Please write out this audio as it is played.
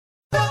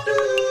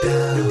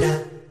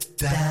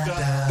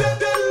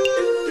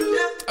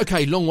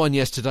Okay, long one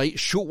yesterday,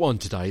 short one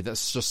today.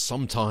 That's just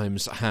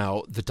sometimes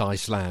how the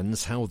dice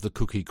lands, how the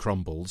cookie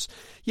crumbles.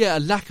 Yeah, a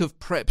lack of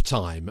prep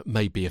time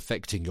may be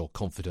affecting your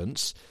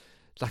confidence.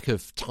 Lack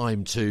of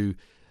time to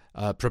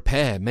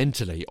prepare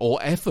mentally, or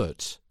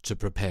effort to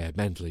prepare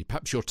mentally.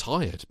 Perhaps you're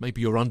tired,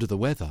 maybe you're under the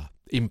weather,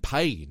 in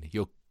pain.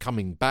 You're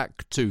coming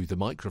back to the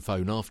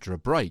microphone after a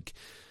break.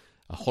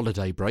 A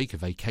holiday break, a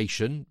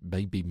vacation,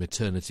 maybe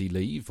maternity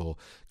leave, or,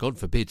 God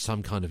forbid,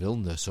 some kind of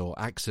illness or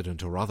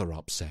accident or other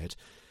upset.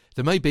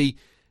 There may be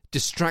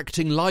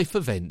distracting life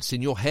events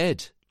in your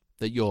head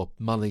that you're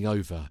mulling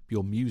over,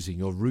 you're musing,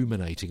 you're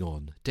ruminating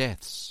on.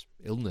 Deaths,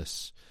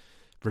 illness,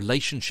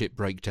 relationship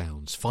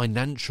breakdowns,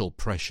 financial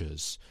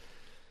pressures.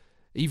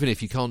 Even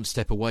if you can't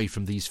step away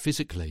from these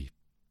physically,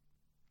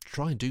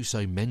 try and do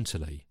so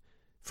mentally.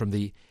 From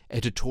the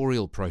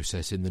editorial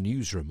process in the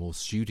newsroom or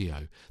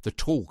studio, the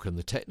talk and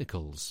the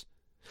technicals.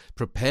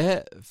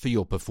 Prepare for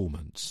your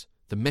performance,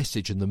 the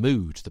message and the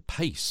mood, the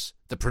pace,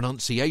 the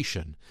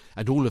pronunciation,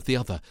 and all of the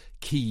other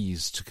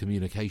keys to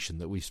communication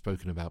that we've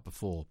spoken about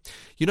before.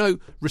 You know,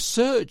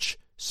 research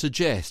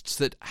suggests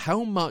that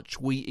how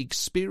much we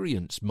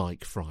experience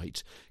mic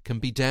fright can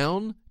be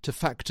down to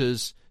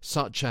factors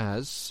such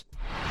as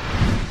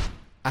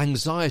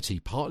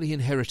anxiety, partly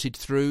inherited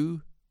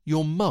through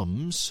your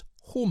mum's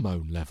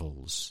hormone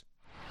levels,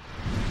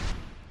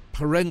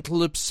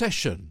 parental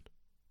obsession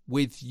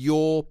with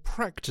your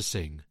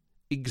practicing,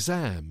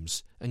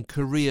 exams and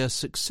career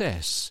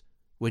success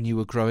when you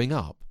were growing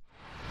up,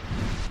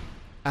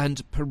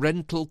 and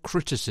parental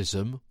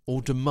criticism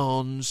or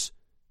demands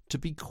to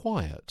be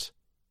quiet.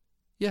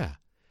 Yeah,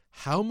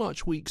 how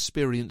much we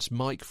experience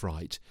mic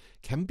fright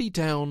can be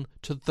down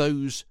to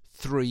those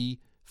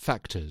three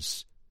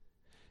factors.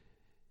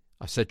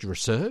 I said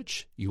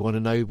research. You want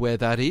to know where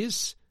that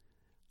is?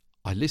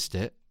 I list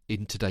it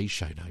in today's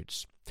show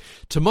notes.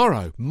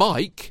 Tomorrow,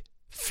 mic,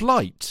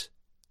 flight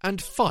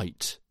and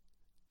fight,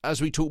 as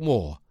we talk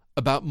more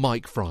about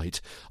mic fright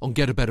on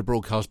Get a Better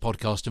Broadcast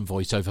podcast and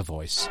Voice Over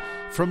Voice.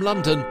 From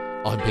London,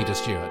 I'm Peter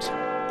Stewart.